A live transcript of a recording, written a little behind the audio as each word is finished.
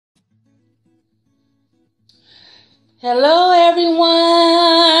Hello,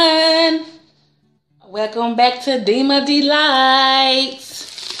 everyone. Welcome back to demadelights.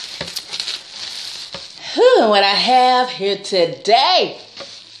 What I have here today,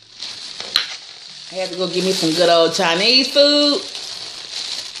 I had to go get me some good old Chinese food.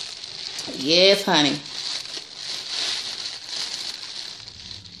 Yes, honey.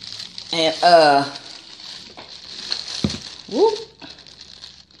 And whoop.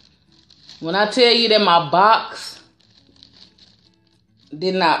 When I tell you that my box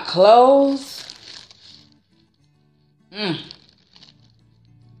did not close,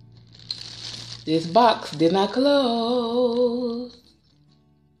 this box did not close.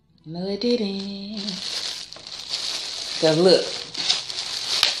 No, it didn't. Cause look,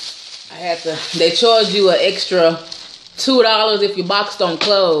 they charge you an extra $2 if your box don't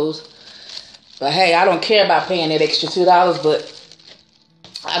close. But hey, I don't care about paying that extra $2, but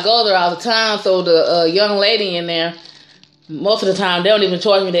I go there all the time, so the young lady in there, most of the time, they don't even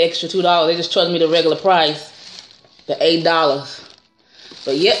charge me the extra $2. They just charge me the regular price, the $8.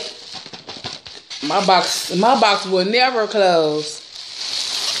 But yep, my box will never close.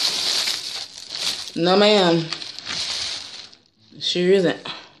 No, ma'am. It sure isn't.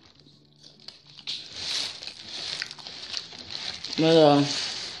 But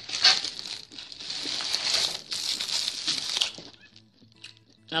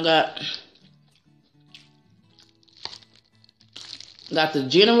I got the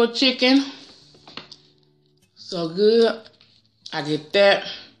general chicken. So good. I get that.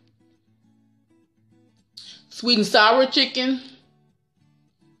 Sweet and sour chicken.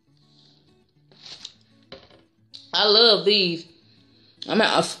 I love these. I'm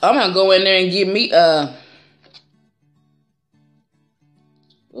gonna go in there and get me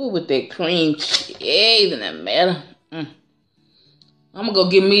with that cream cheese in the middle. I'm gonna go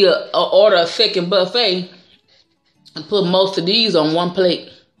get me order a second buffet and put most of these on one plate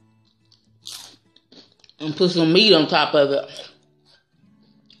and put some meat on top of it.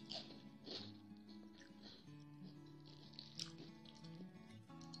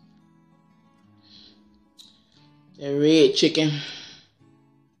 That red chicken,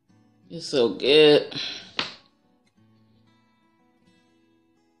 it's so good.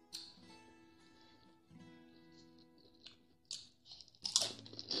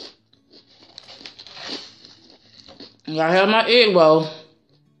 I have my egg roll.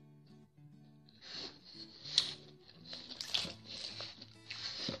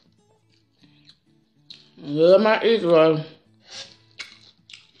 I love my egg roll.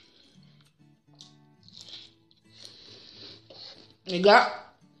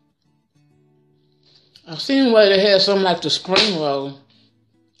 I've seen where they had something like the spring roll.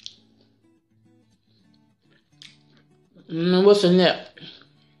 What's in that?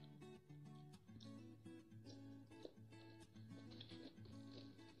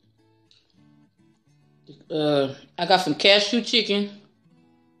 I got some cashew chicken.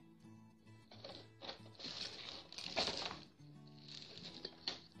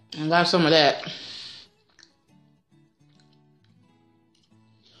 I got some of that.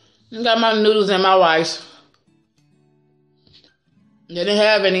 I got my noodles and my rice. They didn't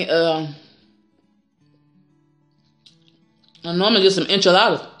have any, I normally get some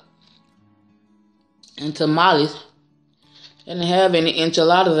enchiladas and tamales. They didn't have any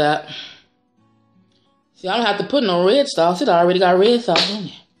enchiladas out. See, I don't have to put no red sauce. It already got red sauce on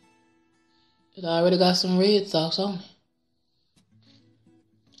it. It already got some red sauce on it.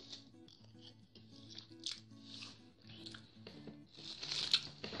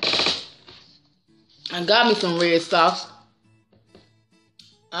 I got me some red sauce.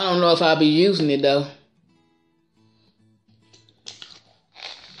 I don't know if I'll be using it though.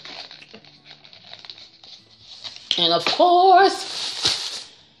 And of course,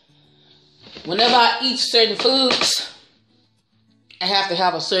 whenever I eat certain foods, I have to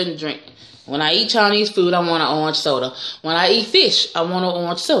have a certain drink. When I eat Chinese food, I want an orange soda. When I eat fish, I want an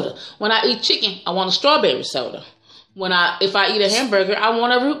orange soda. When I eat chicken, I want a strawberry soda. If I eat a hamburger, I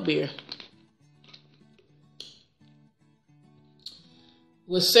want a root beer.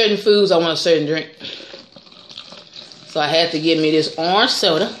 With certain foods, I want a certain drink. So I had to get me this orange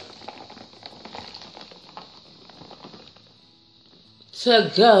soda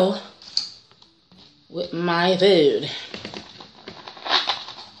to go with my food.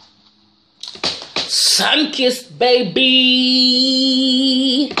 Sunkissed, baby.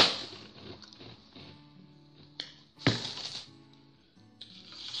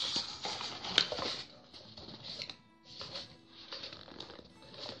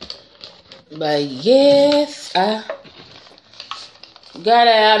 But yes, I got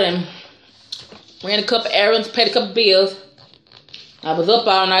out and Ran a couple errands, paid a couple bills. I was up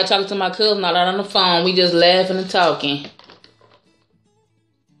all night talking to my cousin all out on the phone. We just laughing and talking.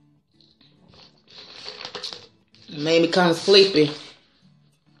 It made me kind of sleepy.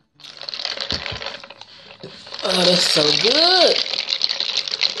 Oh, that's so good.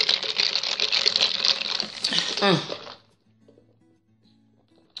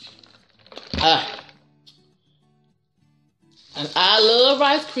 And I love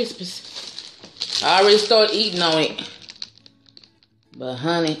Rice Krispies. I already started eating on it. But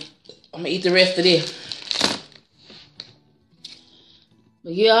honey, I'm gonna eat the rest of this.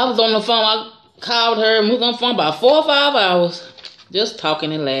 But yeah, I was on the phone. I called her and we was on the phone about 4 or 5 hours. Just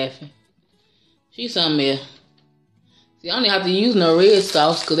talking and laughing. She's something else. See, I don't even have to use no red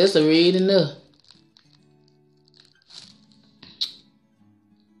sauce because that's a red enough.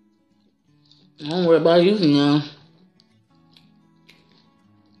 I don't worry about using none.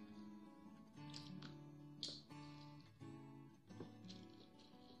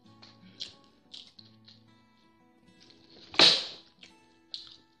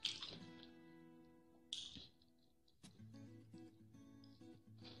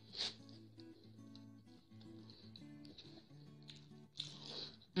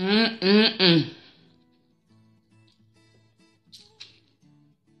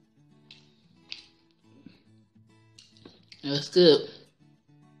 That's good.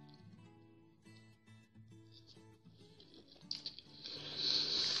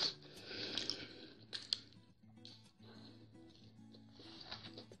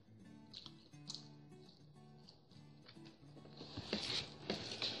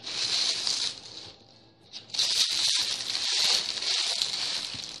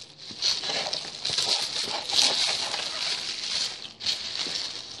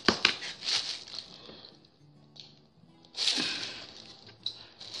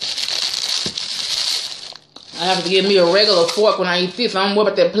 I have to give me a regular fork when I eat this. I don't worry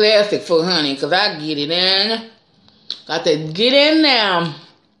about that plastic for honey, because I get it in. Got to get in now.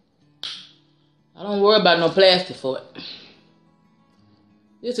 I don't worry about no plastic for it.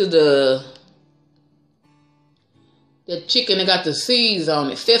 This is the chicken that got the seeds on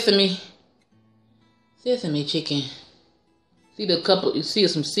it. Sesame chicken. See the couple, you see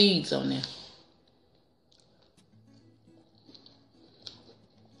some seeds on there.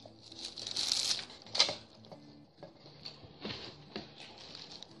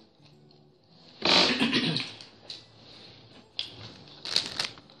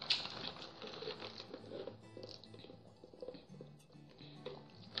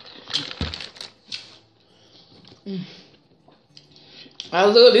 I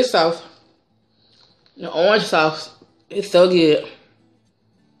love this sauce. The orange sauce. It's so good.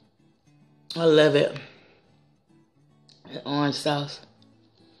 I love it. The orange sauce.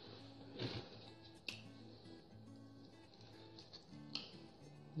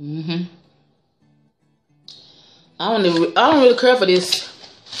 I don't really care for this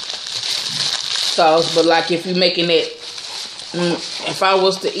sauce, but like if you're making it, if I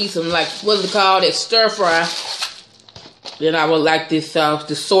was to eat some like what's it called, that stir fry, then I would like this sauce,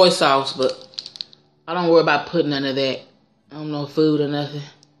 the soy sauce, but I don't worry about putting none of that. I don't know food or nothing.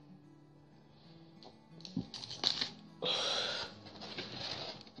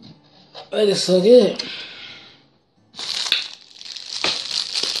 That is so good.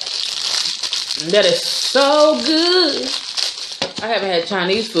 That is so good. I haven't had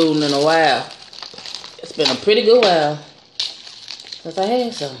Chinese food in a while. It's been a pretty good while since I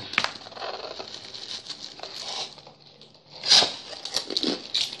had some.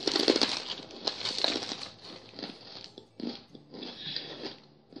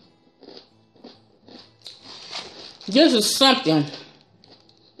 This is something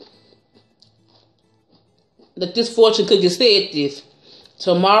that this fortune cookie said this.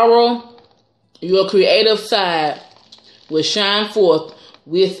 Tomorrow, your creative side will shine forth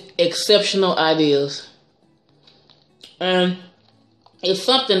with exceptional ideas. And it's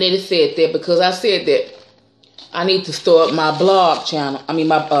something that it said that because I said that I need to start my blog channel. I mean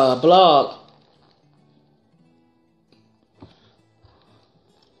my blog.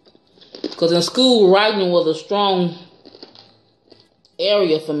 Because in school, writing was a strong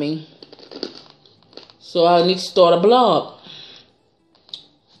area for me. So I need to start a blog.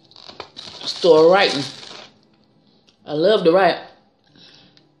 Start writing. I love to write.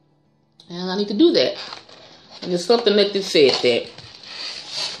 And I need to do that. And it's something that they said that.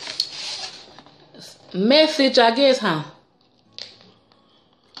 Message, I guess, huh?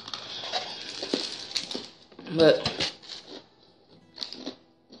 But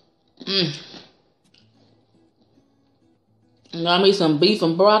got me some beef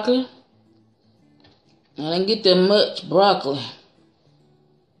and broccoli. I didn't get that much broccoli.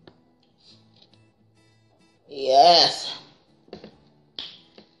 Yes.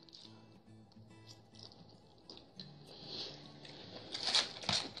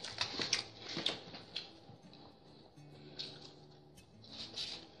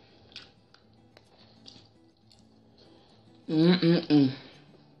 Mm-mm-mm.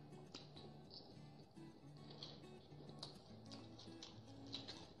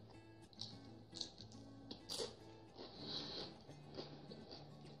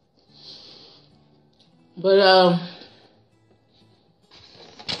 But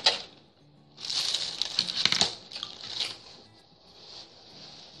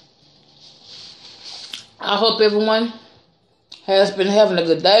I hope everyone has been having a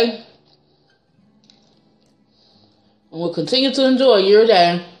good day and will continue to enjoy your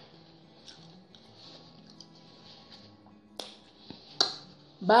day.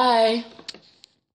 Bye.